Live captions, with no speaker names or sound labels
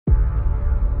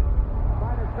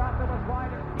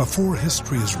Before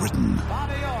history is written,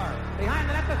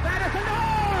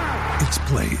 it's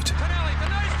played.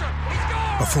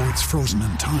 Before it's frozen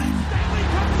in time,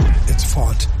 it's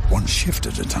fought one shift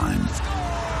at a time.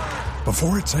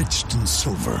 Before it's etched in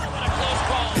silver,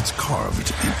 it's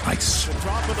carved in ice.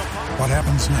 What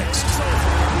happens next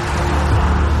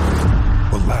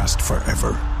will last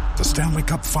forever. The Stanley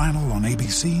Cup Final on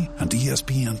ABC and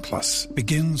ESPN Plus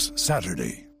begins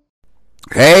Saturday.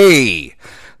 Hey,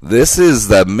 this is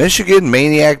the Michigan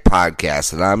Maniac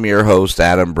Podcast, and I'm your host,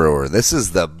 Adam Brewer. This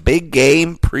is the big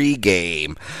game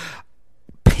pregame.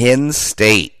 Penn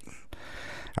State.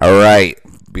 All right,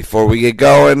 before we get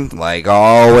going, like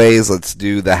always, let's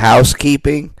do the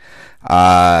housekeeping.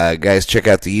 Guys, check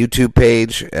out the YouTube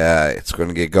page. It's going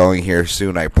to get going here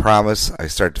soon, I promise. I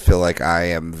start to feel like I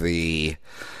am the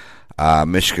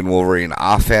Michigan Wolverine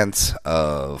offense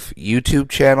of YouTube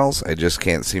channels. I just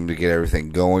can't seem to get everything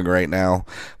going right now,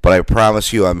 but I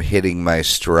promise you I'm hitting my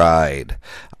stride.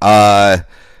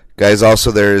 Guys, also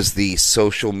there's the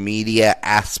social media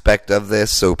aspect of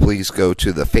this, so please go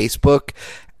to the Facebook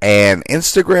and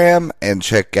Instagram and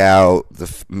check out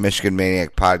the Michigan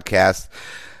Maniac Podcast,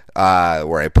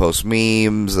 where I post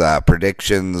memes,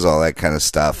 predictions, all that kind of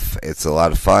stuff. It's a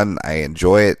lot of fun. I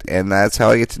enjoy it, and that's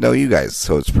how I get to know you guys,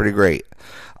 so it's pretty great.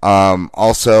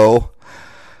 Also,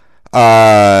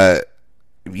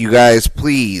 you guys,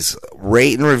 please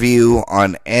rate and review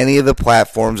on any of the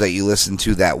platforms that you listen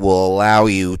to that will allow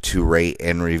you to rate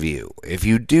and review. If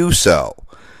you do so,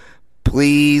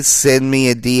 please send me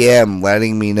a DM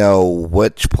letting me know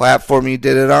which platform you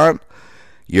did it on,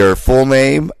 your full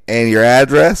name, and your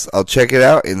address. I'll check it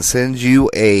out and send you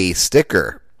a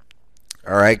sticker.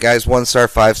 All right, guys, 1 star,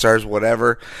 5 stars,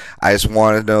 whatever. I just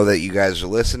want to know that you guys are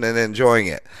listening and enjoying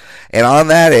it. And on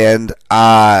that end,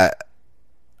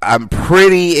 I'm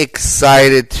pretty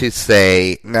excited to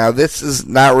say, now this is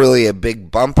not really a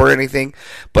big bump or anything,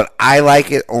 but I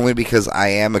like it only because I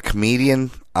am a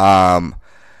comedian.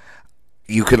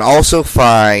 You can also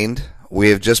find, we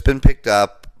have just been picked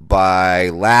up by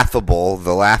Laughable,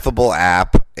 the Laughable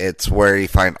app. It's where you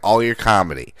find all your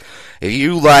comedy. If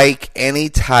you like any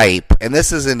type, and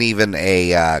this isn't even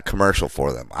a commercial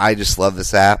for them, I just love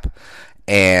this app,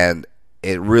 and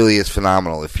it really is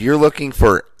phenomenal. If you're looking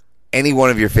for any one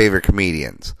of your favorite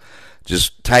comedians,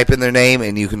 just type in their name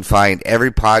and you can find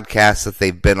every podcast that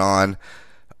they've been on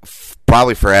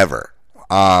probably forever.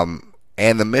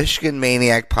 And the Michigan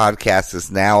Maniac Podcast is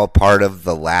now a part of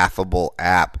the Laughable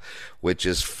app, which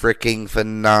is freaking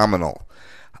phenomenal.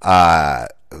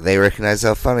 They recognize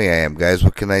how funny I am, guys.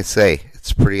 What can I say?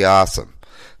 It's pretty awesome.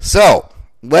 So,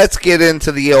 let's get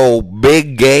into the old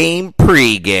big game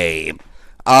pregame.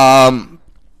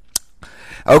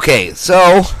 Okay,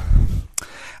 so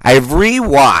I've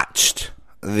rewatched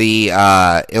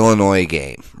the Illinois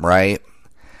game, right?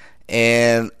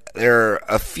 And there are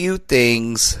a few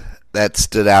things that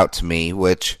stood out to me,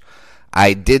 which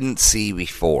I didn't see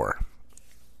before.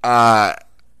 The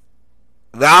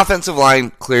offensive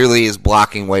line clearly is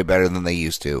blocking way better than they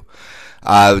used to.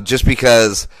 Just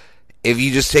because if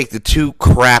you just take the two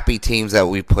crappy teams that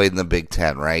we played in the Big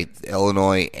Ten, right?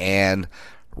 Illinois and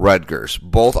Rutgers,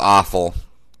 both awful.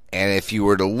 And if you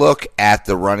were to look at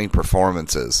the running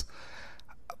performances,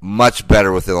 much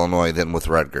better with Illinois than with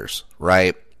Rutgers,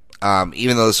 right?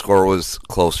 Even though the score was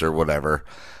closer, whatever.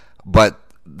 But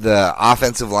the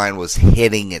offensive line was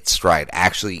hitting its stride,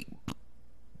 actually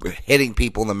hitting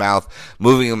people in the mouth,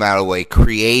 moving them out of the way,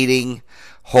 creating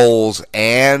holes,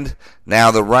 and now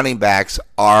the running backs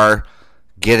are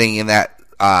getting in that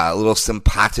little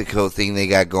simpatico thing they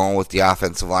got going with the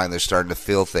offensive line. They're starting to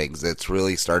feel things. It's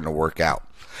really starting to work out.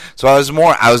 So I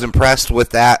was impressed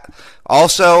with that.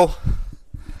 Also,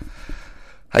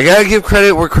 I gotta give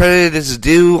credit where credit is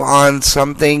due on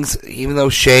some things. Even though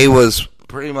Shea was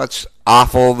pretty much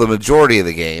awful the majority of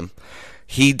the game,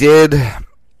 he did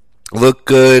look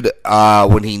good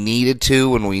when he needed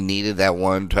to, when we needed that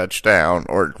one touchdown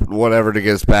or whatever to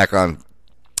get us back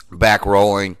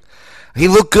rolling. He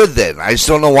looked good then. I just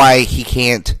don't know why he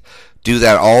can't do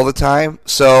that all the time.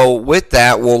 So with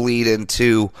that, we'll lead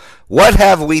into what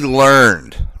have we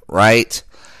learned, right?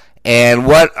 And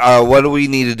what do we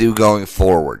need to do going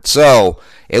forward? So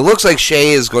it looks like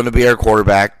Shea is going to be our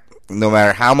quarterback. No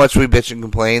matter how much we bitch and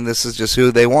complain, this is just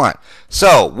who they want.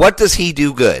 So what does he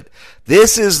do good?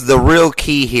 This is the real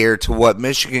key here to what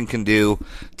Michigan can do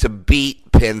to beat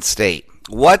Penn State.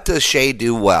 What does Shea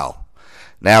do well?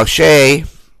 Now, Shea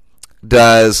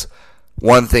does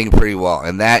one thing pretty well,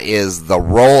 and that is the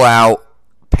rollout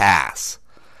pass.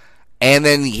 And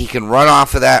then he can run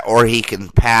off of that or he can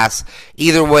pass.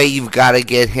 Either way, you've got to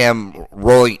get him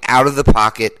rolling out of the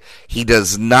pocket. He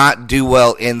does not do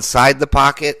well inside the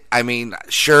pocket. I mean,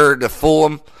 sure, to fool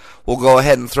him, we'll go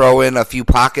ahead and throw in a few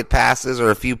pocket passes or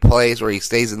a few plays where he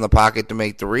stays in the pocket to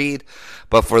make the read.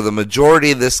 But for the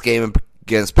majority of this game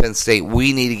against Penn State,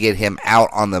 we need to get him out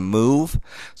on the move.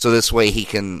 So this way he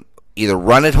can either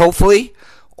run it, hopefully,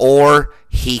 or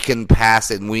he can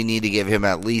pass it. And we need to give him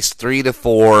at least 3 to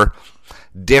 4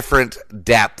 different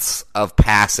depths of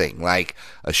passing, like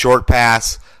a short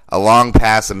pass, a long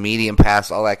pass, a medium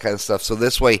pass, all that kind of stuff. So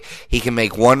this way he can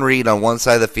make one read on one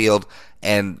side of the field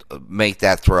and make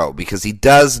that throw, because he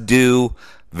does do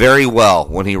very well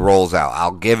when he rolls out.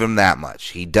 I'll give him that much.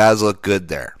 He does look good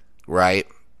there, right?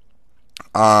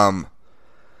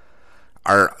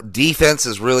 Our defense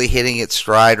is really hitting its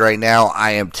stride right now.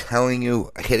 I am telling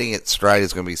you, hitting its stride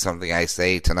is going to be something I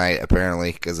say tonight,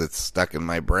 apparently, because it's stuck in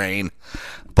my brain.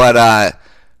 But,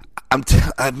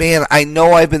 man, I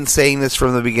know I've been saying this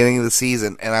from the beginning of the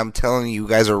season, and I'm telling you, you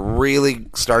guys are really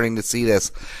starting to see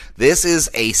this. This is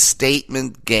a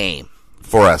statement game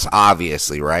for us,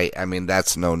 obviously, right? I mean,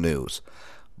 that's no news.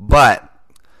 But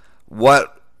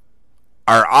what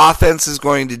our offense is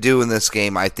going to do in this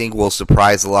game, I think, will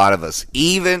surprise a lot of us.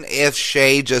 Even if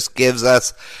Shea just gives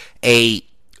us a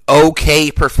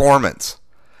okay performance,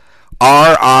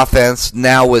 our offense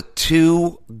now with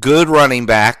 2 good running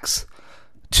backs,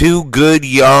 2 good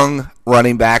young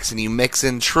running backs, and you mix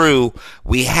in True,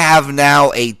 we have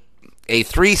now a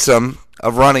threesome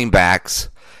of running backs,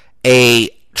 a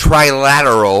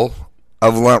trilateral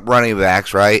of running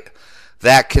backs, right,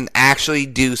 that can actually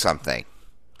do something.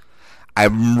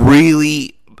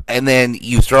 And then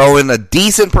you throw in a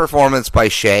decent performance by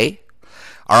Shea.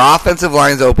 Our offensive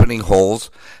line's opening holes.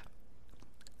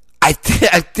 I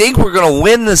think we're going to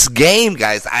win this game,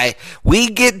 guys. We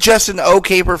get just an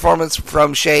okay performance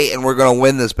from Shea, and we're going to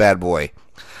win this bad boy.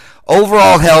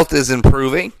 Overall health is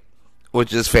improving,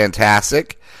 which is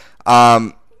fantastic.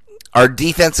 Our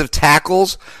defensive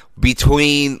tackles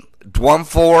between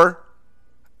Dwumfor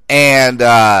and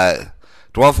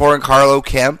Carlo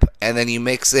Kemp, and then you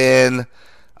mix in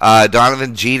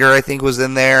Donovan Jeter, I think, was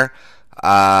in there.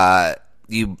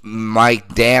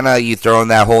 Mike Dana, you throw in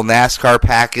that whole NASCAR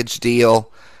package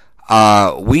deal.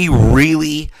 We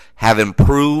really have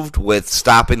improved with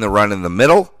stopping the run in the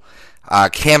middle.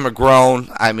 Cam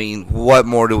McGrone, I mean, what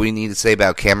more do we need to say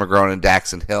about Cam McGrone and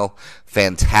Daxton Hill?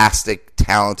 Fantastic,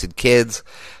 talented kids.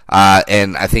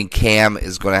 And I think Cam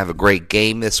is going to have a great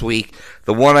game this week.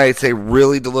 The one I'd say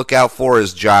really to look out for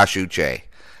is Josh Uche.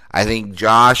 I think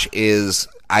Josh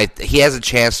he has a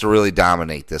chance to really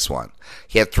dominate this one.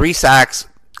 He had 3 sacks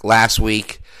last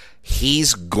week.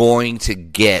 He's going to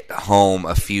get home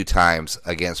a few times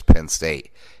against Penn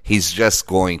State. He's just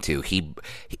going to. He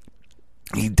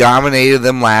dominated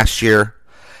them last year.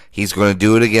 He's going to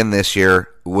do it again this year,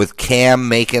 with Cam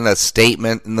making a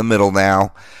statement in the middle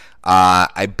now.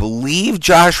 I believe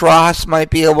Josh Ross might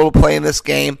be able to play in this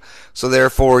game, so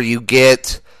therefore you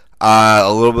get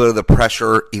a little bit of the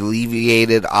pressure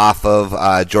alleviated off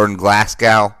of Jordan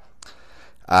Glasgow.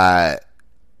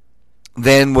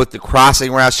 Then with the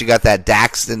crossing routes, you got that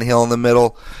Daxton Hill in the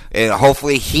middle, and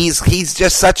hopefully he's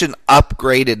just such an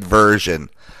upgraded version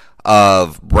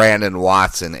of Brandon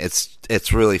Watson.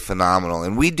 It's really phenomenal,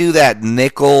 and we do that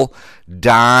nickel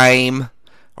dime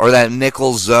or that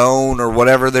nickel zone or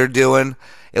whatever they're doing.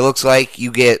 It looks like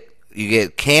you get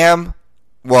Cam.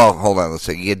 Well, hold on, let's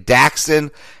see. You get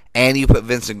Daxton, and you put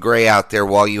Vincent Gray out there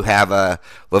while you have a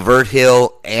Lavert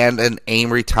Hill and an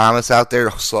Amory Thomas out there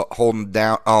holding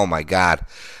down. Oh my God!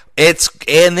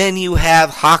 And then you have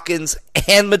Hawkins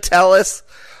and Metellus.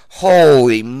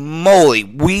 Holy moly!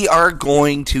 We are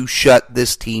going to shut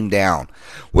this team down.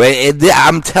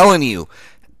 I'm telling you,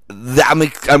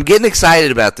 I'm getting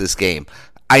excited about this game.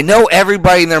 I know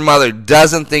everybody and their mother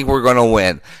doesn't think we're going to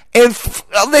win,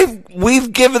 and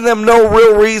we've given them no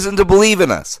real reason to believe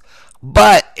in us.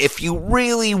 But if you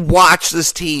really watch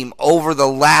this team over the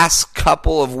last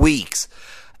couple of weeks,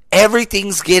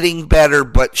 everything's getting better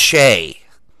but Shea.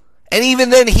 And even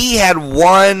then, he had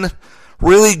one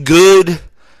really good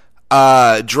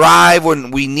drive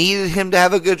when we needed him to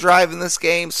have a good drive in this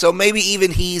game. So maybe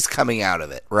even he's coming out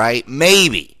of it, right?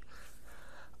 Maybe.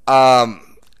 I've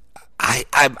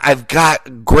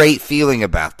got great feeling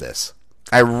about this.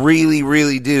 I really,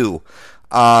 really do.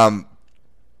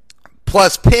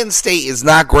 Plus, Penn State is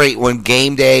not great when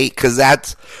game day, because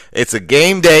it's a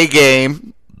game day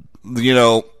game. You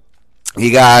know,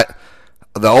 you got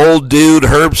the old dude,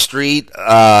 Herb Street,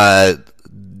 Howard,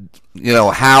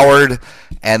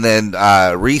 and then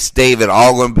Reese Davis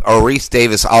all going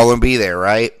to be there,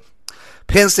 right?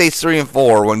 Penn State's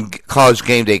 3-4 when College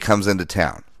game day comes into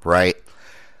town, right?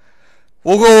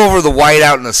 We'll go over the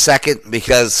whiteout in a second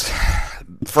because,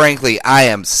 frankly, I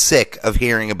am sick of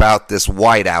hearing about this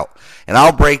whiteout. And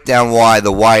I'll break down why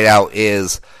the whiteout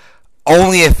is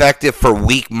only effective for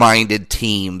weak-minded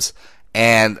teams.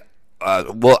 And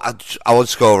I'll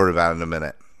just go over it about in a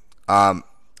minute.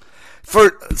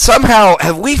 Somehow,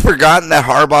 have we forgotten that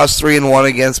Harbaugh's 3-1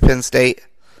 against Penn State?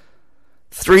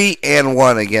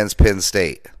 3-1 against Penn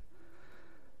State.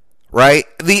 Right?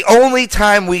 The only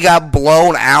time we got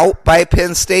blown out by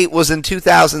Penn State was in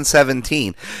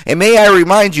 2017. And may I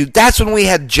remind you, that's when we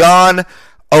had John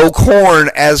O'Korn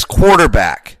as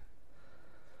quarterback.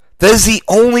 That is the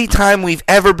only time we've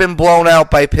ever been blown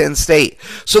out by Penn State.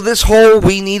 So this whole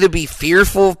we need to be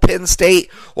fearful of Penn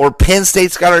State or Penn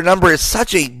State's got our number is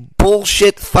such a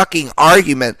bullshit fucking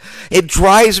argument. It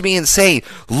drives me insane.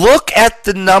 Look at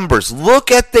the numbers. Look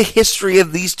at the history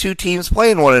of these two teams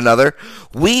playing one another.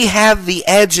 We have the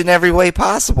edge in every way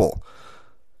possible.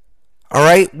 All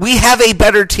right? We have a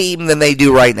better team than they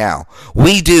do right now.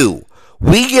 We do.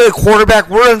 We get a quarterback,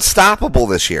 we're unstoppable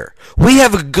this year. We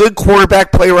have a good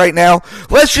quarterback play right now.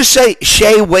 Let's just say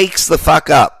Shea wakes the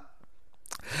fuck up.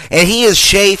 And he is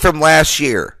Shea from last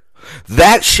year.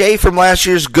 That Shea from last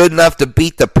year is good enough to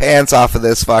beat the pants off of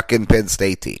this fucking Penn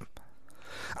State team.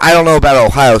 I don't know about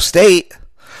Ohio State,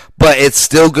 but it's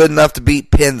still good enough to beat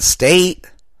Penn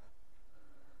State.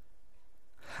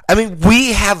 I mean,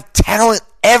 we have talent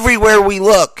everywhere we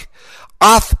look.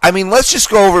 Let's just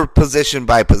go over position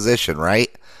by position, right?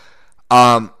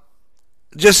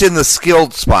 Just in the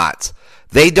skilled spots.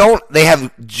 They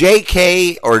have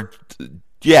KJ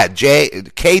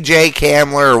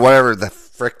Kamler or whatever the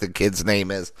frick the kid's name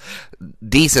is.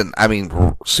 Decent,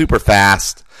 super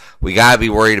fast. We got to be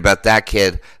worried about that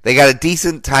kid. They got a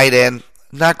decent tight end.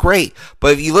 Not great.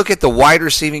 But if you look at the wide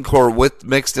receiving core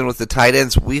mixed in with the tight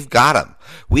ends, we've got them.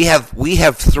 We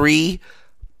have three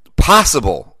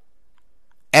possible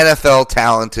NFL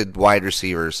talented wide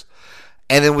receivers.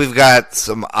 And then we've got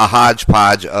a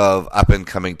hodgepodge of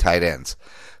up-and-coming tight ends.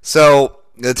 So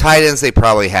the tight ends, they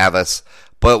probably have us.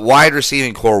 But wide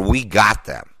receiving core, we got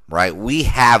them, right? We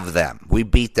have them. We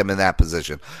beat them in that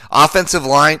position. Offensive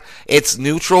line, it's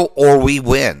neutral or we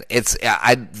win.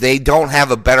 They don't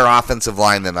have a better offensive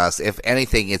line than us. If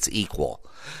anything, it's equal.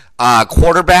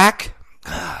 Quarterback,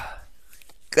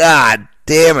 God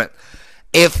damn it.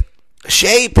 If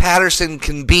Shea Patterson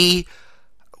can be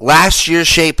last year's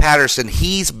Shea Patterson,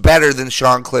 he's better than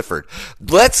Sean Clifford.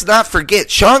 Let's not forget,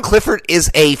 Sean Clifford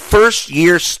is a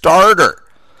first-year starter.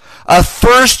 A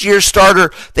first-year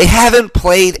starter. They haven't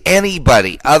played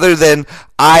anybody other than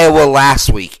Iowa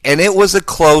last week, and it was a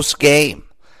close game.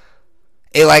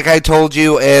 Like I told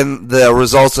you in the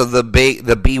results of the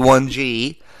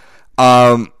B1G,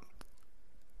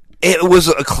 it was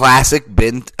a classic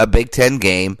Big Ten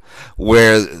game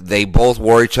where they both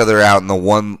wore each other out, and the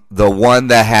one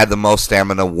that had the most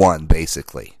stamina won,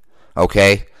 basically.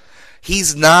 Okay?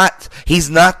 He's not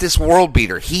this world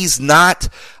beater. He's not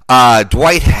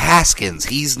Dwight Haskins.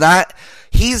 He's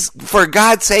for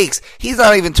God's sakes, he's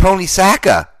not even Tony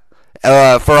Sacca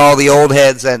for all the old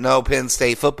heads that know Penn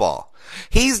State football.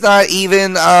 He's not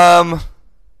even I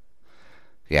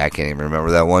can't even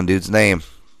remember that one dude's name.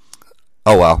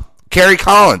 Oh well. Kerry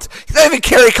Collins. He's not even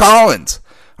Kerry Collins.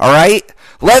 All right?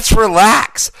 Let's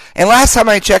relax. And last time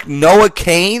I checked, Noah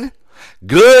Cain,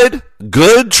 good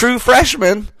true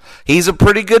freshman. He's a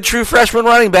pretty good true freshman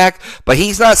running back, but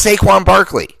he's not Saquon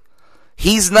Barkley.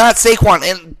 He's not Saquon.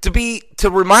 And to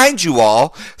remind you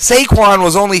all, Saquon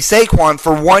was only Saquon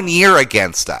for 1 year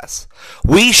against us.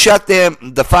 We shut them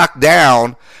the fuck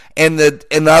down in the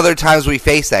other times we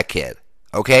faced that kid.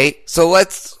 Okay? So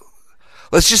let's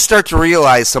just start to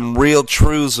realize some real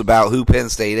truths about who Penn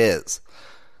State is.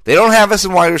 They don't have us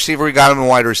in wide receiver. We got him in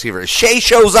wide receiver. Shea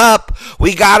shows up.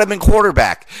 We got him in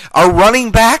quarterback. Our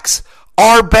running backs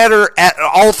are better at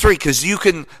all three because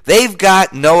they've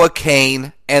got Noah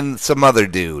Cain and some other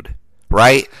dude,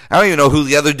 right? I don't even know who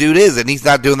the other dude is, and he's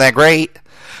not doing that great.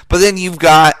 But then you've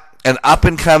got an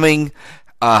up-and-coming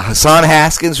Hassan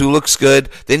Haskins who looks good.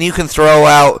 Then you can throw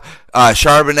out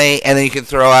Charbonnet, and then you can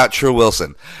throw out True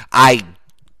Wilson.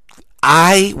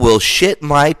 I will shit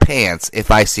my pants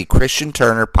if I see Christian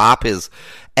Turner pop his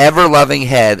ever-loving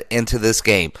head into this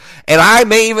game. And I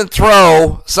may even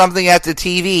throw something at the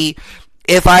TV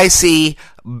if I see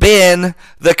Ben,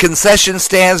 the concession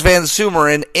stands Van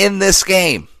Sumeren, in this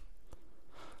game.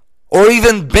 Or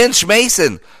even Bench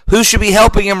Mason, who should be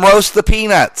helping him roast the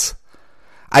peanuts.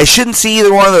 I shouldn't see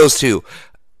either one of those two.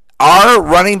 Our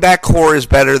running back core is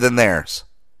better than theirs.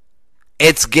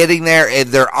 It's getting there.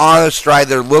 They're on a stride.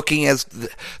 They're looking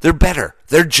they're better.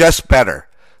 They're just better.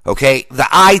 Okay? The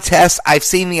eye test, I've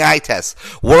seen the eye test.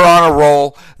 We're on a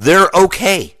roll. They're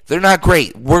okay. They're not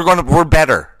great. We're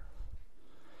better.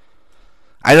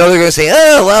 I know they're going to say,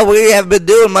 oh, well, we haven't been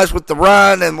doing much with the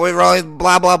run, and we're only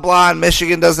blah, blah, blah, and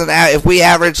Michigan doesn't, if we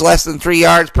average less than 3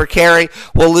 yards per carry,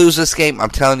 we'll lose this game. I'm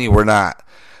telling you, we're not.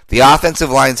 The offensive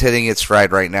line's hitting its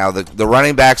stride right now. The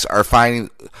running backs are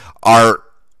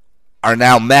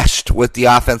now meshed with the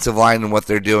offensive line and what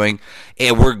they're doing,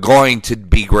 and we're going to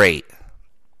be great.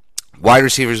 Wide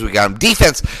receivers, we got them.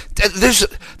 Defense,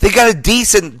 they got a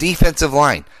decent defensive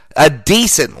line, a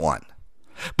decent one.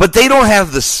 But they don't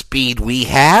have the speed we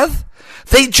have.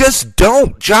 They just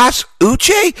don't. Josh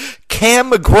Uche,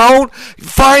 Cam McGrone,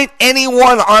 find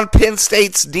anyone on Penn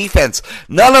State's defense.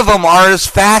 None of them are as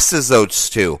fast as those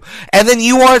two. And then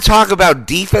you want to talk about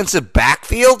defensive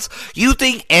backfields? You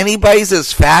think anybody's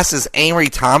as fast as Amory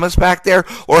Thomas back there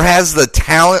or has the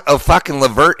talent of fucking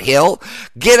Lavert Hill?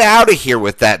 Get out of here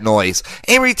with that noise.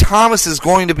 Amory Thomas is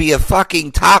going to be a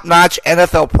fucking top-notch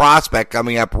NFL prospect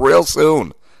coming up real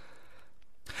soon.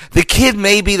 The kid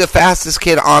may be the fastest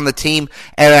kid on the team,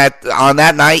 and on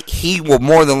that night, he will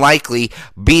more than likely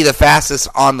be the fastest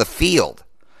on the field.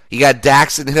 You got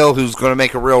Daxton Hill, who's going to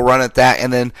make a real run at that,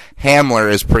 and then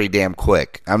Hamler is pretty damn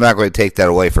quick. I'm not going to take that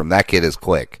away from him. That kid is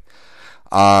quick.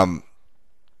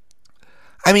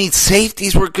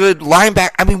 Safeties were good.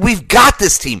 Linebacker. We've got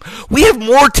this team. We have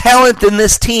more talent than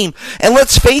this team, and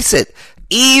let's face it,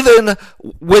 even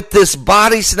with this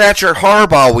body snatcher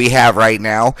Harbaugh we have right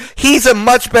now, he's a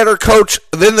much better coach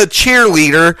than the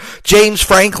cheerleader James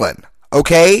Franklin,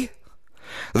 okay?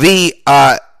 The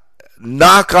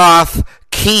knockoff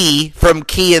Key from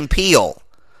Key and Peele,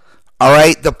 all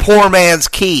right? The poor man's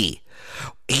Key.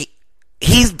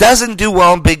 He doesn't do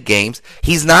well in big games.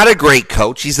 He's not a great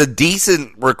coach. He's a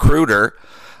decent recruiter.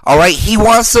 All right, he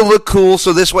wants to look cool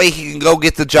so this way he can go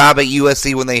get the job at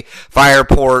USC when they fire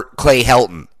poor Clay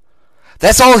Helton.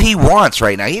 That's all he wants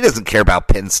right now. He doesn't care about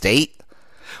Penn State.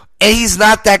 And he's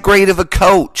not that great of a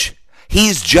coach.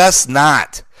 He's just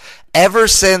not. Ever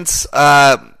since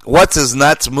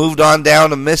What's-His-Nuts moved on down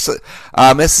to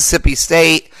Mississippi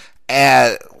State,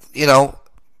 and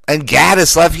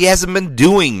Gaddis left, he hasn't been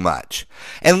doing much.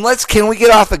 And can we get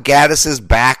off of Gaddis's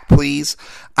back, please?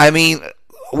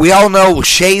 We all know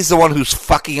Shea's the one who's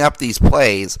fucking up these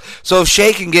plays. So if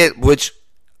Shea can get, which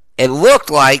it looked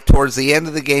like towards the end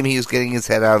of the game, he was getting his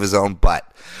head out of his own butt.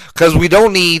 Because we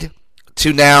don't need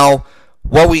to now,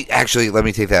 let me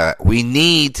take that out. We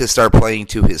need to start playing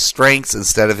to his strengths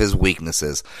instead of his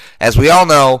weaknesses. As we all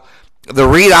know, the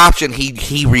read option,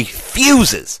 he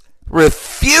refuses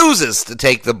to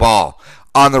take the ball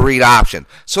on the read option.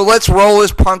 So let's roll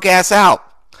his punk ass out.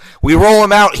 We roll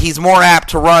him out, he's more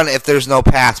apt to run if there's no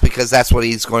pass because that's what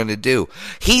he's going to do.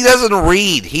 He doesn't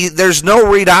read. There's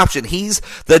no read option. He's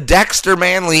the Dexter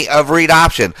Manley of read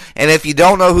option. And if you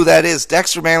don't know who that is,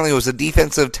 Dexter Manley was a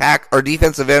defensive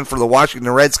end for the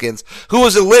Washington Redskins who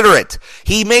was illiterate.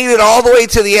 He made it all the way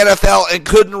to the NFL and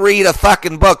couldn't read a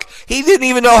fucking book. He didn't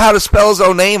even know how to spell his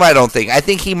own name, I don't think. I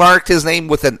think he marked his name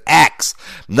with an X.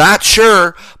 Not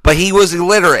sure, but he was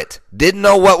illiterate. Didn't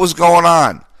know what was going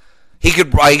on. He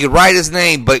could write his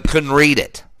name, but couldn't read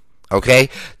it. Okay?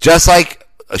 Just like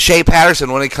Shea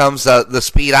Patterson when it comes to the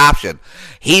speed option.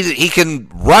 He can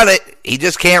run it, he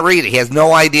just can't read it. He has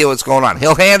no idea what's going on.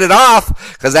 He'll hand it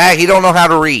off because he don't know how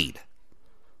to read.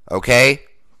 Okay?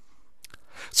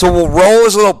 So we'll roll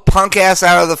his little punk ass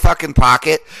out of the fucking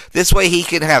pocket. This way he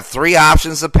can have 3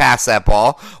 options to pass that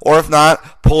ball, or if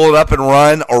not, pull it up and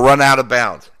run or run out of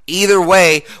bounds. Either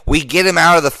way, we get him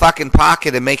out of the fucking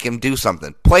pocket and make him do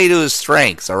something. Play to his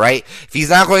strengths, all right? If he's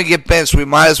not going to get benched, we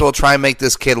might as well try and make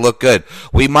this kid look good.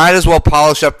 We might as well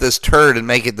polish up this turd and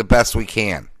make it the best we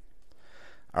can.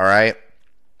 All right?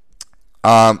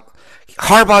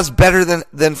 Harbaugh's better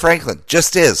than Franklin.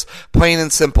 Just is. Plain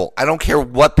and simple. I don't care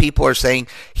what people are saying.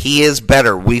 He is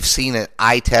better. We've seen it.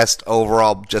 Eye test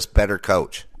overall, just better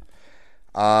coach.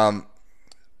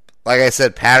 Like I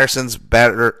said, Patterson's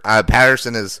better.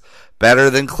 Patterson is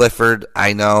better than Clifford.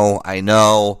 I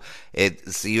know.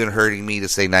 It's even hurting me to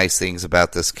say nice things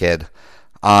about this kid.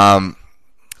 Now,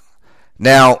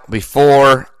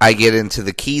 before I get into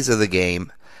the keys of the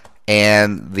game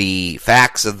and the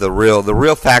facts of the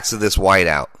real facts of this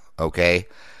whiteout, okay?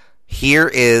 Here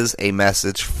is a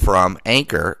message from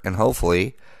Anchor, and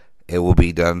hopefully it will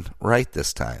be done right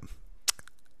this time.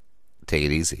 Take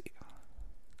it easy.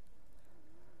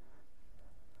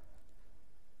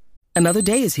 Another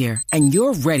day is here, and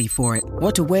you're ready for it.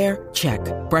 What to wear? Check.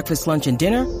 Breakfast, lunch, and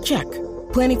dinner? Check.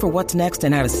 Planning for what's next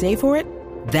and how to save for it?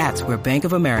 That's where Bank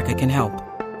of America can help.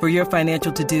 For your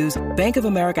financial to-dos, Bank of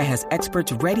America has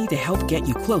experts ready to help get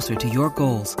you closer to your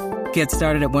goals. Get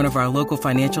started at one of our local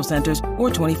financial centers or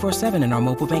 24/7 in our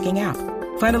mobile banking app.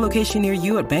 Find a location near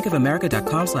you at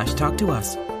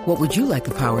bankofamerica.com/talktous. What would you like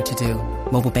the power to do?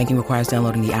 Mobile banking requires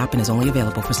downloading the app and is only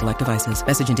available for select devices.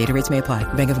 Message and data rates may apply.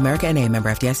 Bank of America N.A., member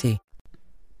FDIC.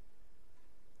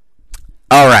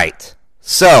 All right.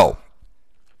 So,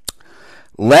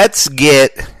 let's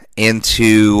get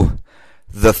into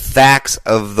the facts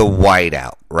of the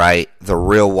whiteout, right? The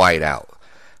real whiteout.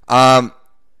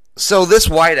 So this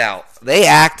whiteout, they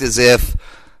act as if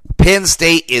Penn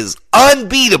State is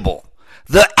unbeatable.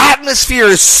 The atmosphere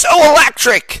is so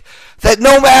electric that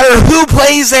no matter who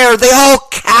plays there, they all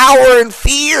cower in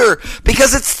fear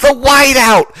because it's the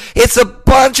whiteout. It's a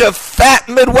bunch of fat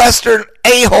Midwestern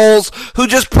a-holes who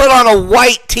just put on a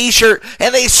white t-shirt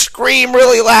and they scream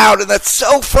really loud, and that's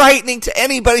so frightening to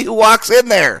anybody who walks in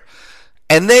there.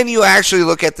 And then you actually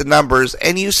look at the numbers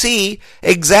and you see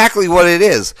exactly what it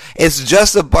is. It's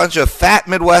just a bunch of fat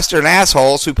Midwestern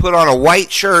assholes who put on a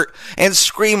white shirt and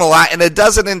scream a lot, and it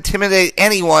doesn't intimidate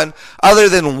anyone other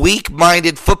than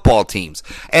weak-minded football teams.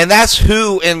 And that's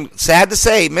who, and sad to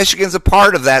say, Michigan's a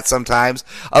part of that sometimes,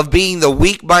 of being the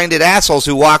weak-minded assholes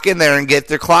who walk in there and get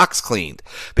their clocks cleaned.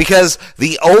 Because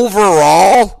the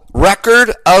overall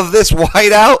record of this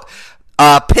whiteout,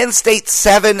 Penn State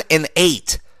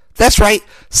 7-8. That's right,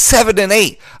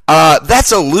 7-8.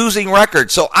 That's a losing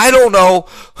record. So I don't know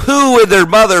who in their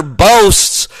mother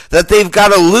boasts that they've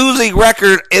got a losing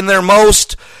record in their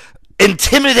most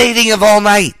intimidating of all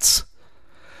nights.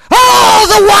 Oh,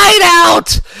 the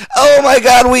whiteout! Oh my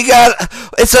God,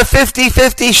 it's a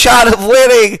 50-50 shot of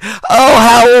winning. Oh,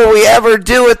 how will we ever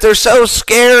do it? They're so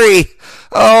scary.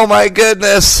 Oh my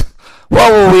goodness.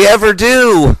 What will we ever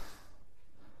do?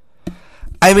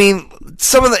 I mean,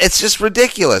 it's just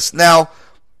ridiculous. Now,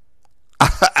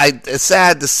 it's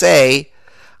sad to say,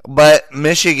 but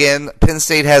Penn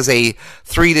State has a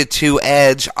 3-2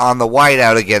 edge on the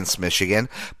whiteout against Michigan.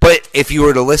 But if you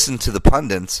were to listen to the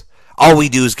pundits, all we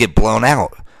do is get blown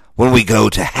out when we go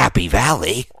to Happy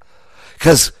Valley.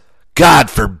 Because,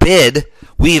 God forbid,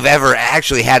 we've ever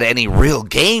actually had any real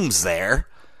games there.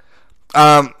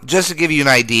 Just to give you an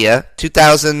idea,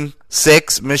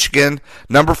 2006, Michigan,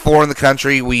 number 4 in the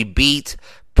country, we beat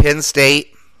Penn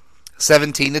State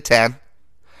 17-10.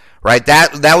 Right?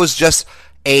 That was just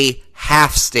a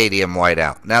half stadium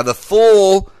whiteout. Now the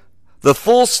full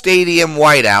stadium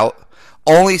whiteout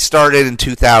only started in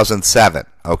 2007,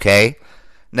 okay?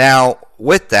 Now,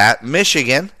 with that,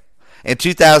 Michigan in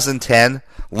 2010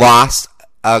 lost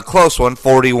a close one,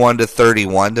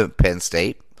 41-31 to Penn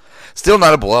State. Still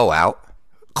not a blowout.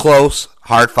 Close,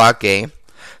 hard-fought game.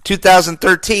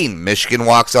 2013, Michigan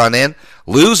walks on in,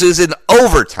 loses in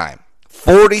overtime,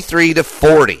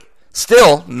 43-40.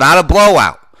 Still not a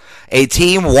blowout. A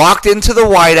team walked into the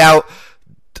whiteout,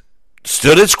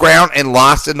 stood its ground, and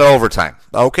lost in overtime.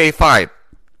 Okay, fine.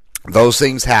 Those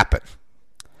things happen.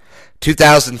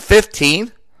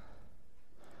 2015,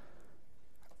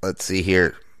 let's see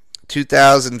here.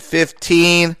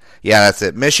 2015, yeah, that's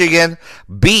it. Michigan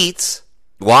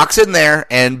walks in there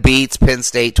and beats Penn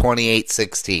State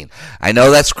 28-16. I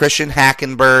know that's Christian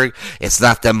Hackenberg. It's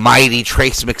not the mighty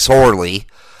Trace McSorley,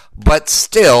 but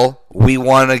still, we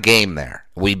won a game there.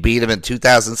 We beat them in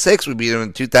 2006. We beat them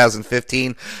in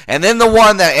 2015. And then the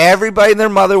one that everybody and their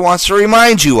mother wants to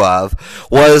remind you of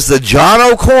was the John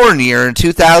O'Corn year in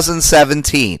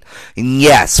 2017. And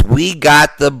yes, we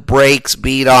got the brakes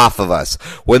beat off of us.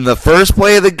 When the first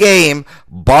play of the game,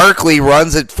 Barkley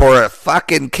runs it for a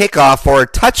fucking kickoff for a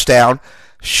touchdown,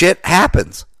 shit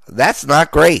happens. That's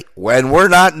not great. When we're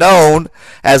not known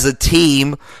as a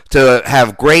team to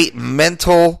have great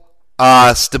mental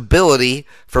stability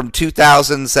from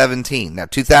 2017. Now,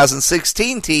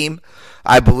 2016 team,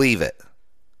 I believe it.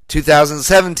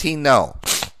 2017, no.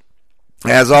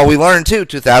 As all we learned, too,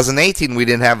 2018, we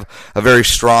didn't have a very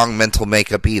strong mental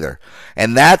makeup either.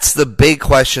 And that's the big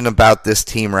question about this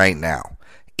team right now,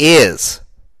 is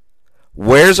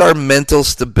where's our mental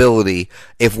stability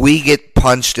if we get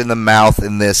punched in the mouth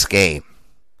in this game,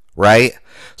 right?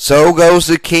 So goes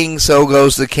the king, so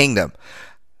goes the kingdom.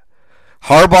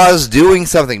 Harbaugh's doing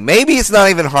something. Maybe it's not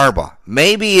even Harbaugh.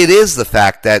 Maybe it is the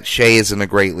fact that Shea isn't a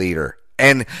great leader.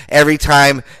 And every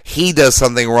time he does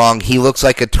something wrong, he looks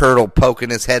like a turtle retreating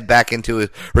his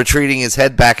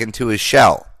head back into his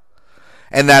shell.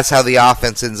 And that's how the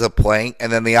offense ends up playing.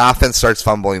 And then the offense starts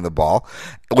fumbling the ball,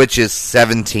 which is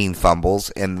 17 fumbles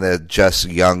in the just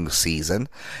young season.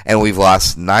 And we've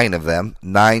lost 9 of them.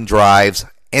 9 drives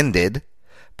ended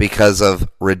because of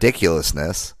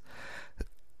ridiculousness.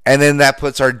 And then that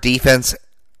puts our defense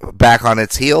back on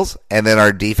its heels, and then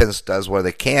our defense does what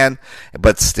it can,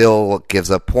 but still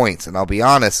gives up points. And I'll be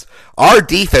honest, our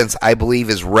defense, I believe,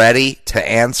 is ready to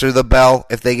answer the bell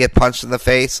if they get punched in the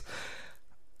face.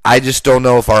 I just don't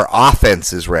know if our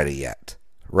offense is ready yet,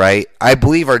 right? I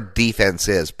believe our defense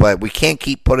is, but we can't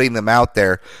keep putting them out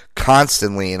there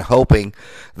constantly and hoping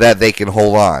that they can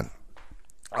hold on.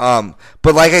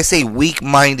 But like I say,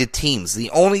 weak-minded teams. The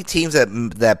only teams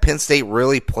that Penn State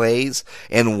really plays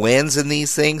and wins in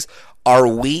these things are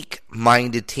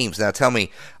weak-minded teams. Now tell me,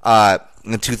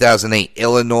 in 2008,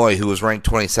 Illinois, who was ranked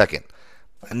 22nd,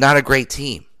 not a great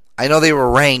team. I know they were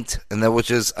ranked,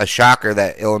 which is a shocker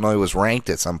that Illinois was ranked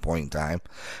at some point in time,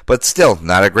 but still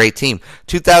not a great team.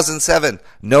 2007,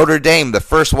 Notre Dame, the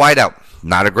first whiteout,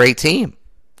 not a great team.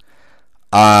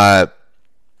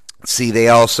 See, they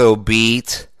also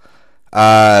beat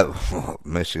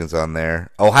Michigan's on there.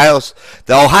 Ohio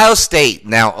State.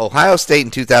 Now, Ohio State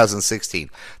in 2016,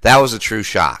 that was a true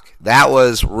shock. That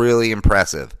was really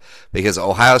impressive because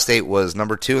Ohio State was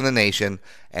number 2 in the nation,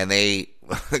 and they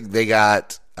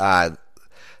got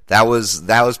that was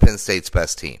Penn State's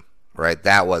best team, right?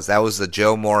 That was the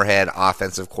Joe Moorhead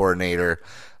offensive coordinator,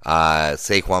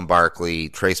 Saquon Barkley,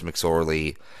 Trace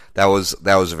McSorley. That was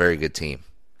a very good team.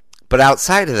 But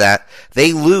outside of that,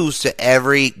 they lose to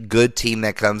every good team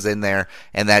that comes in there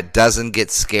and that doesn't get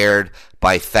scared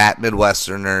by fat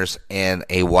Midwesterners in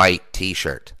a white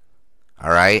T-shirt. All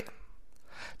right?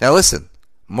 Now listen,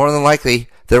 more than likely,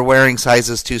 they're wearing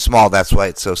sizes too small. That's why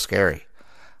it's so scary.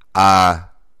 Just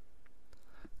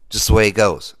the way it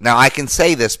goes. Now, I can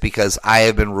say this because I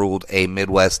have been ruled a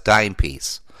Midwest dime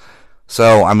piece.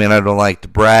 So, I mean, I don't like to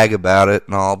brag about it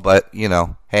and all, but,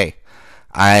 hey.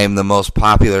 I'm the most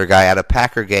popular guy at a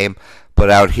Packer game, but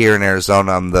out here in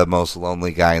Arizona, I'm the most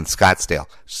lonely guy in Scottsdale.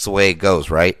 It's just the way it goes,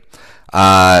 right?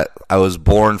 I was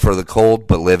born for the cold,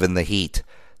 but live in the heat.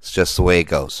 It's just the way it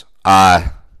goes.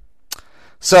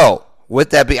 So,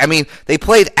 with that they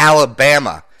played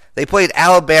Alabama. They played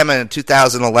Alabama in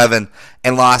 2011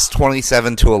 and lost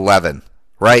 27-11,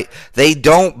 right? They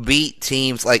don't beat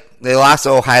teams like they lost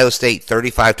to Ohio State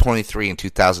 35-23 in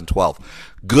 2012.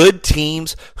 Good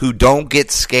teams who don't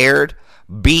get scared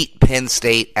beat Penn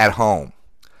State at home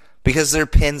because they're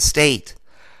Penn State,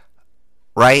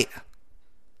 right?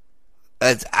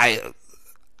 Last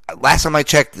time I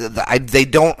checked,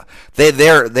 they're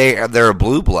a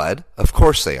blue blood, of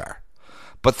course they are,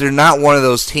 but they're not one of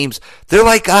those teams. They're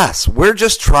like us. We're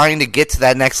just trying to get to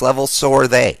that next level. So are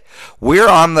they. We're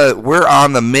on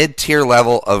the mid-tier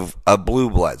level of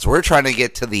blue bloods. We're trying to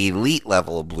get to the elite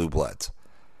level of blue bloods.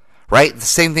 Right? The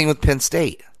same thing with Penn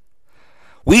State.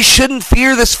 We shouldn't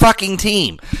fear this fucking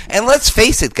team. And let's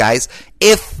face it, guys,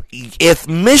 if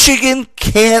Michigan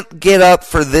can't get up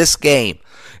for this game,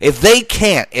 if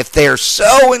they're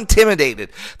so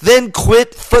intimidated, then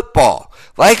quit football.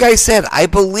 Like I said, I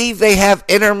believe they have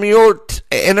intramural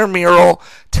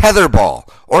tetherball,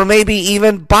 or maybe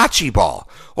even bocce ball,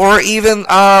 or even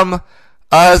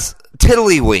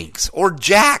tiddlywinks, or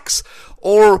jacks,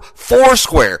 or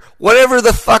Foursquare, whatever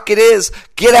the fuck it is.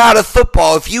 Get out of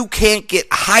football if you can't get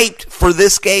hyped for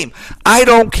this game. I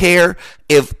don't care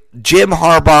if Jim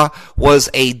Harbaugh was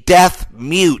a deaf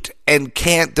mute and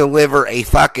can't deliver a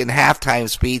fucking halftime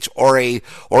speech or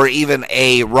even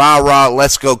a rah-rah,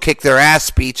 let's go kick their ass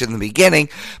speech in the beginning,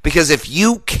 because if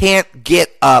you can't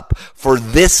get up for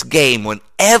this game when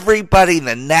everybody in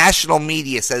the national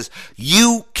media says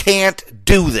you can't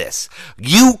do this,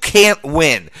 you can't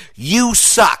win, you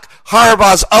suck,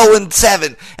 Harbaugh's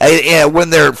 0-7 when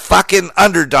they're fucking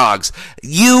underdogs.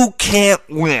 You can't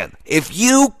win. If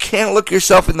you can't look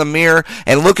yourself in the mirror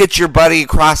and look at your buddy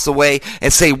across the way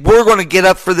and say, we're going to get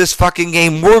up for this fucking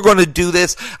game, we're going to do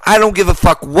this, I don't give a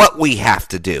fuck what we have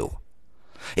to do.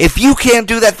 If you can't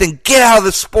do that, then get out of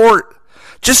the sport.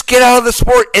 Just get out of the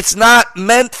sport. It's not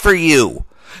meant for you.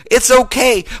 It's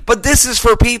okay, but this is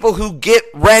for people who get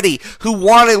ready, who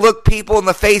want to look people in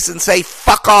the face and say,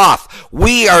 fuck off.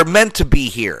 We are meant to be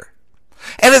here.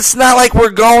 And it's not like we're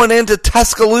going into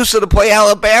Tuscaloosa to play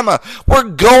Alabama.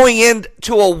 We're going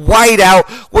into a whiteout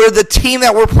where the team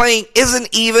that we're playing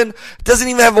doesn't even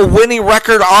have a winning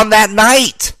record on that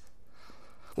night,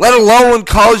 let alone when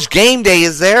College Game Day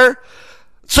is there.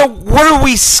 So what are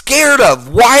we scared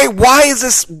of? Why is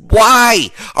this?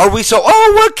 Why are we so,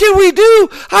 what can we do?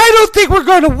 I don't think we're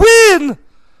going to win.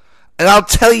 And I'll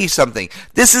tell you something.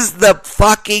 This is the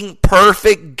fucking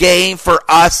perfect game for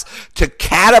us to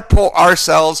catapult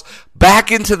ourselves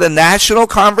back into the national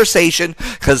conversation,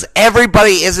 because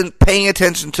everybody isn't paying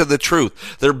attention to the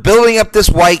truth. They're building up this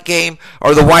white game,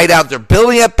 or the whiteout. They're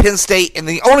building up Penn State, and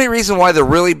the only reason why they're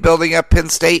really building up Penn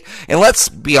State, and let's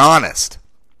be honest,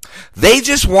 They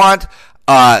just want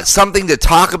something to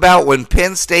talk about when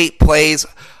Penn State plays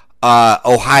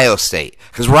Ohio State.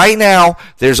 Because right now,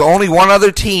 there's only one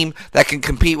other team that can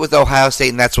compete with Ohio State,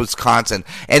 and that's Wisconsin.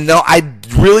 And no, I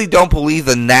really don't believe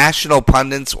the national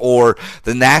pundits or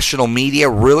the national media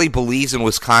really believes in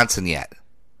Wisconsin yet.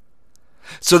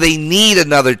 So they need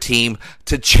another team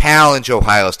to challenge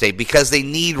Ohio State because they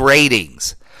need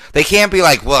ratings. They can't be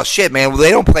like, well, shit, man,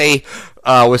 they don't play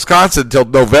Wisconsin until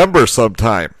November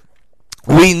sometime.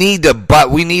 We need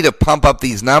to pump up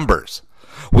these numbers.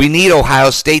 We need Ohio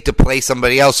State to play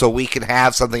somebody else so we can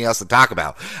have something else to talk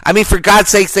about. I mean, for God's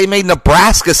sakes, they made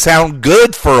Nebraska sound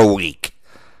good for a week.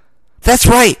 That's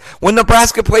right. When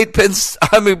Nebraska played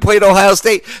Ohio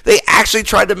State, they actually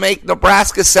tried to make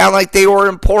Nebraska sound like they were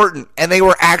important, and they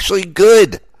were actually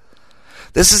good.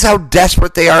 This is how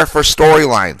desperate they are for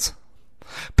storylines.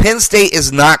 Penn State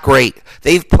is not great.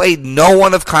 They've played no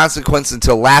one of consequence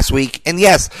until last week, and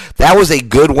yes, that was a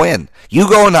good win. You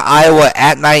go into Iowa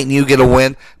at night and you get a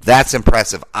win, that's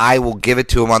impressive. I will give it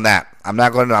to them on that. I'm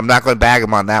not going to bag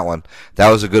them on that one. That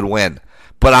was a good win.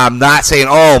 But I'm not saying,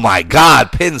 oh my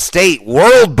God, Penn State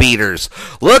world beaters.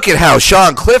 Look at how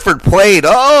Sean Clifford played.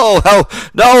 Oh, how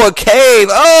Noah Cain.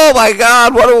 Oh my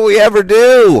God, what will we ever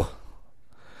do?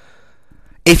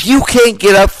 If you can't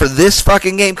get up for this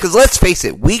fucking game, because let's face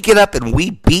it, we get up and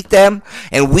we beat them,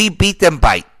 and we beat them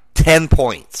by 10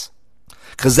 points.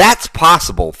 Because that's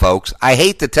possible, folks. I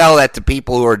hate to tell that to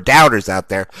people who are doubters out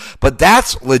there, but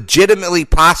that's legitimately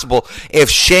possible if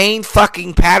Shane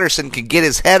fucking Patterson can get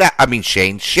his head out.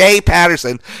 Shea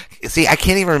Patterson. See, I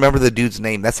can't even remember the dude's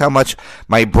name. That's how much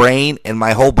my brain and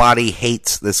my whole body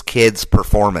hates this kid's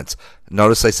performance.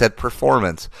 Notice I said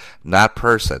performance, not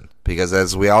person. Because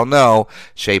as we all know,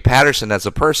 Shea Patterson as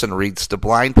a person reads to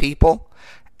blind people,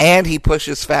 and he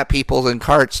pushes fat people in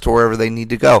carts to wherever they need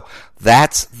to go.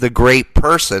 That's the great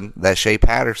person that Shea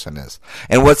Patterson is.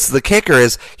 And what's the kicker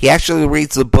is he actually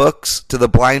reads the books to the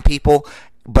blind people,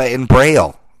 but in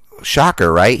Braille.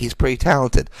 Shocker, right? He's pretty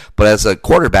talented. But as a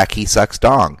quarterback, he sucks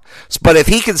dong. But if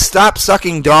he can stop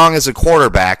sucking dong as a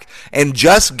quarterback and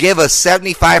just give us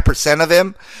 75% of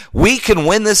him, we can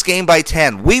win this game by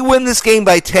 10. We win this game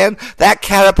by 10, that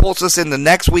catapults us into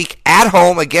next week at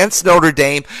home against Notre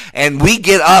Dame, and we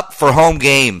get up for home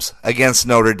games against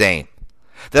Notre Dame.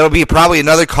 That'll be probably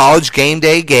another college game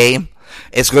day game.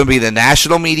 It's going to be the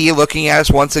national media looking at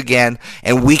us once again,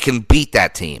 and we can beat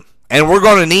that team. And we're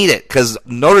going to need it because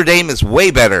Notre Dame is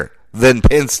way better than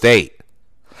Penn State.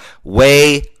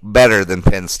 Way better than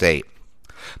Penn State.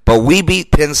 But we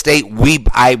beat Penn State.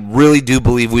 I really do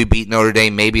believe we beat Notre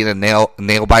Dame, maybe in a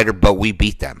nail biter, but we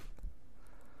beat them.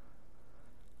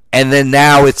 And then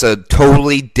now it's a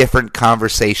totally different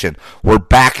conversation. We're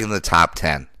back in the top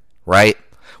 10, right?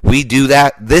 We do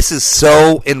that. This is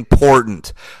so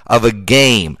important of a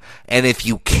game. And if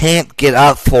you can't get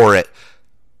up for it,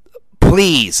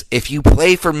 please, if you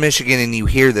play for Michigan and you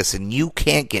hear this and you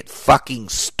can't get fucking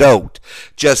stoked,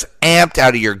 just amped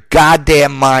out of your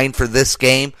goddamn mind for this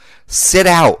game, sit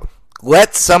out.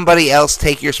 Let somebody else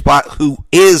take your spot who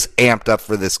is amped up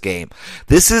for this game.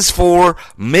 This is for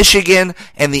Michigan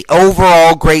and the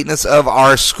overall greatness of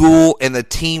our school and the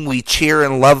team we cheer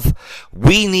and love.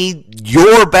 We need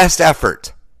your best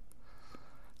effort.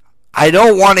 I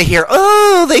don't want to hear,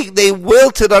 they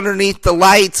wilted underneath the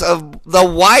lights of the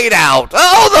whiteout.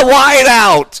 Oh, the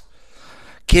whiteout.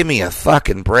 Give me a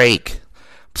fucking break.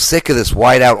 I'm sick of this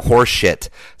whiteout horse shit.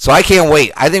 So I can't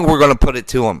wait. I think we're going to put it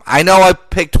to them. I know I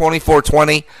picked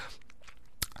 24-20.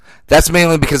 That's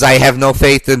mainly because I have no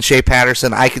faith in Shea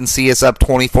Patterson. I can see us up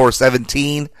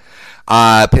 24-17.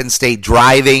 Penn State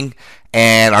driving.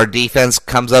 And our defense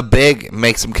comes up big,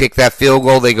 makes them kick that field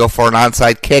goal. They go for an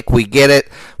onside kick. We get it.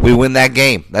 We win that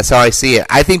game. That's how I see it.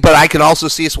 But I can also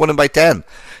see us winning by 10.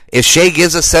 If Shea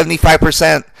gives us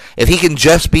 75%, if he can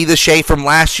just be the Shea from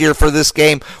last year for this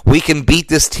game, we can beat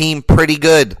this team pretty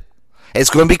good. It's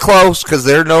going to be close because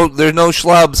there's no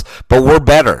schlubs, but we're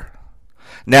better.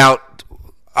 Now,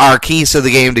 our keys to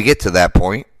the game to get to that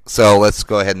point, so let's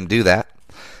go ahead and do that.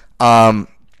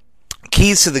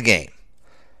 Keys to the game.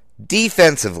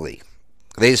 Defensively,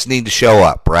 they just need to show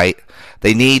up, right?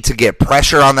 They need to get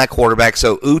pressure on that quarterback.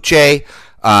 So Uche,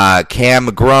 Cam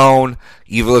McGrone,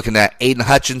 you're looking at Aiden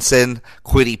Hutchinson,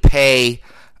 Kwity Paye.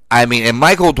 And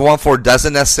Michael Dwumfour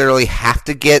doesn't necessarily have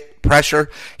to get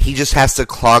pressure. He just has to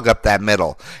clog up that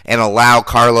middle and allow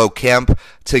Carlo Kemp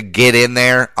to get in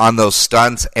there on those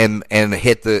stunts and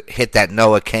hit that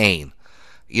Noah Cain.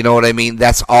 You know what I mean?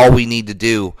 That's all we need to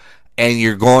do. And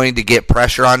you're going to get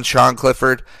pressure on Sean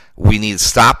Clifford. We need to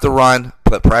stop the run,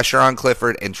 put pressure on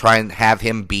Clifford, and try and have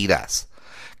him beat us.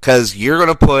 Because we're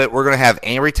going to have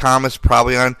Ambry Thomas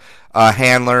probably on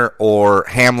Hamler or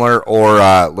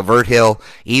Lavert Hill.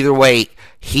 Either way,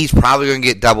 he's probably going to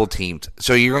get double teamed.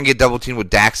 So you're going to get double teamed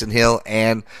with Daxton Hill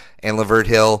and Lavert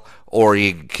Hill, or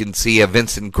you can see a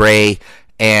Vincent Gray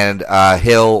and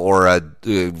Hill, or a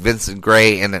Vincent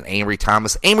Gray and an Ambry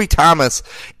Thomas. Ambry Thomas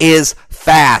is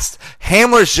fast.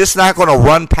 Hamler's just not going to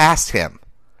run past him.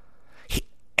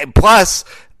 Plus,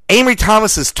 Ambry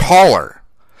Thomas is taller.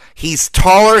 He's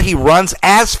taller, he runs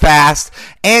as fast,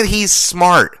 and he's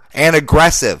smart and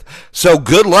aggressive. So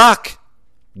good luck.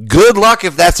 Good luck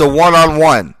if that's a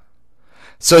one-on-one.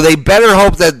 So they better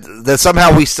hope that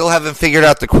somehow we still haven't figured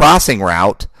out the crossing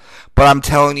route. But I'm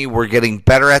telling you, we're getting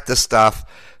better at this stuff.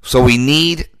 So we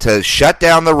need to shut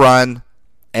down the run.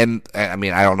 And, I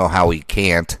mean, I don't know how we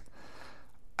can't.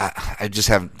 I just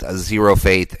have zero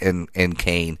faith in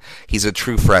Kane. He's a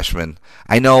true freshman.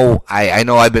 I know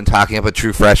I've been talking about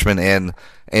true freshman in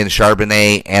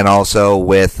Charbonnet and also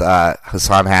with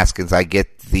Hassan Haskins. I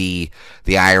get the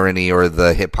irony or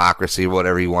the hypocrisy,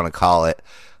 whatever you want to call it.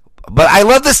 But I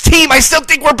love this team. I still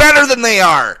think we're better than they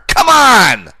are. Come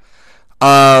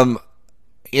on.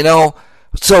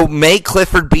 So make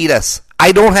Clifford beat us.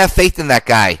 I don't have faith in that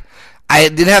guy. I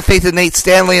didn't have faith in Nate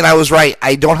Stanley, and I was right.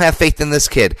 I don't have faith in this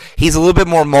kid. He's a little bit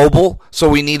more mobile, so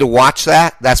we need to watch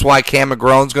that. That's why Cam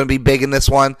McGrone's going to be big in this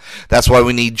one. That's why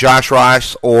we need Josh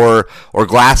Ross or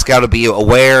Glasgow to be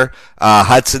aware,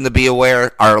 Hudson to be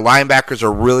aware. Our linebackers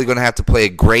are really going to have to play a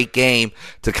great game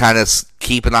to kind of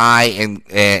keep an eye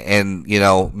and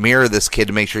mirror this kid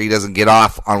to make sure he doesn't get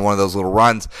off on one of those little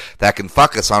runs that can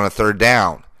fuck us on a third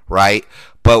down, right?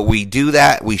 But we do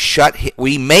that. We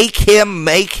make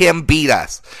him beat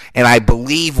us. And I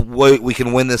believe we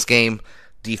can win this game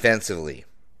defensively,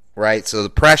 right? So the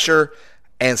pressure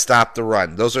and stop the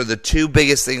run. Those are the two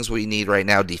biggest things we need right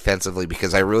now defensively,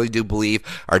 because I really do believe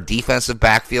our defensive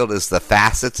backfield is the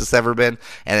fastest it's ever been,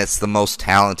 and it's the most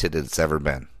talented it's ever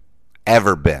been.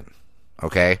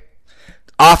 Okay?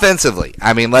 Offensively,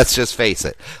 I mean, let's just face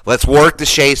it. Let's work the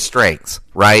Shea's strengths,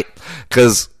 right?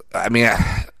 Because, I mean,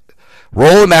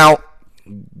 roll him out,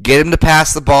 get him to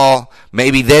pass the ball,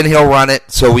 maybe then he'll run it,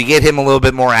 so we get him a little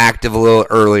bit more active a little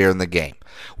earlier in the game.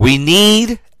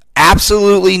 We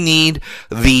absolutely need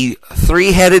the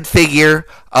three-headed figure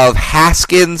of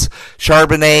Haskins,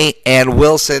 Charbonnet, and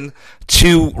Wilson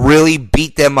to really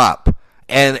beat them up.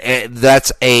 And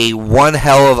that's one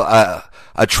hell of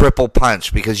a triple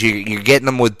punch, because you're getting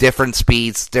them with different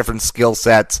speeds, different skill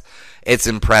sets. It's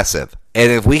impressive. And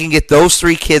if we can get those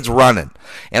three kids running,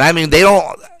 and I mean,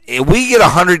 if we get a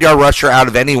 100-yard rusher out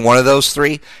of any one of those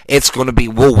three,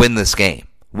 we'll win this game.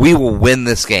 We will win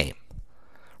this game,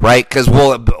 right? Because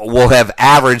we'll have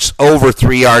averaged over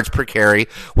 3 yards per carry,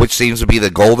 which seems to be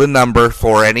the golden number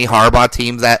for any Harbaugh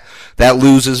team that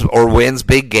loses or wins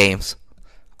big games.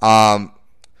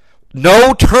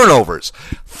 No turnovers.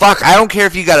 Fuck, I don't care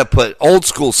if you got to put old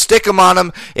school stick 'em on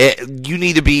them. You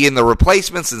need to be in the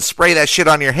replacements and spray that shit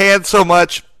on your hand so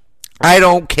much. I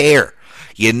don't care.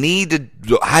 You need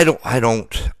to. I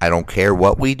don't care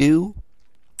what we do,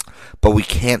 but we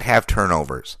can't have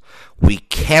turnovers. We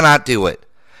cannot do it,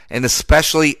 and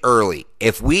especially early.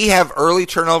 If we have early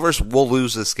turnovers, we'll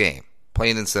lose this game.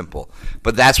 Plain and simple.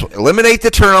 But eliminate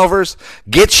the turnovers,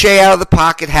 get Shea out of the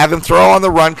pocket, have him throw on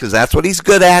the run, because that's what he's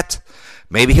good at.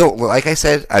 Maybe like I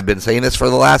said, I've been saying this for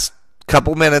the last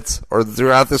couple minutes or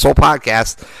throughout this whole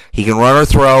podcast, he can run or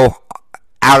throw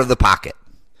out of the pocket.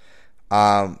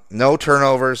 No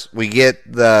turnovers. We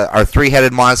get our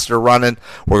three-headed monster running.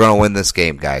 We're going to win this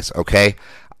game, guys, okay?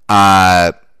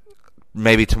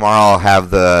 Maybe tomorrow I'll have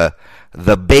the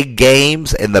big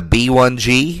games and the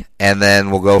B1G, and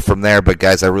then we'll go from there. But,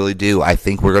 guys, I really do. I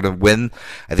think we're going to win.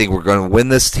 I think we're going to win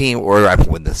this team. Or I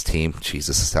win this team.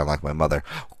 Jesus, I sound like my mother.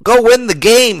 Go win the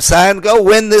game, son. Go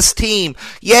win this team.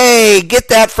 Yay, get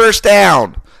that first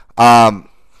down. I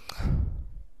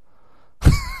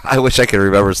wish I could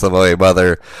remember some of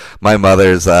my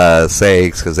mother's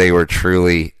sayings, because they were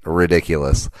truly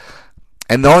ridiculous.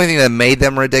 And the only thing that made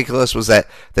them ridiculous was that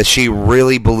she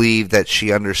really believed that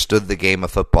she understood the game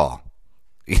of football.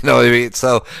 You know what I mean?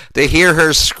 So to hear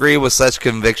her scream with such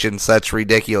conviction, such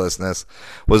ridiculousness,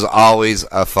 was always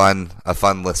a fun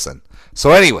listen.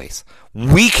 So anyways,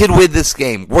 we can win this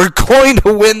game. We're going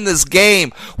to win this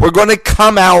game. We're going to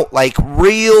come out like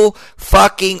real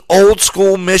fucking old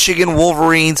school Michigan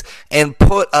Wolverines and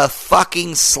put a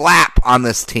fucking slap on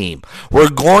this team. We're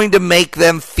going to make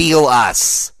them feel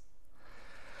us.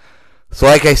 So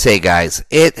like I say, guys,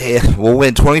 we'll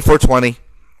win 24-20.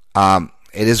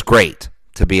 It is great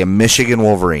to be a Michigan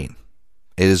Wolverine.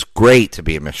 It is great to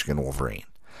be a Michigan Wolverine.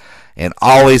 And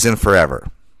always and forever,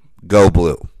 Go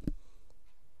Blue.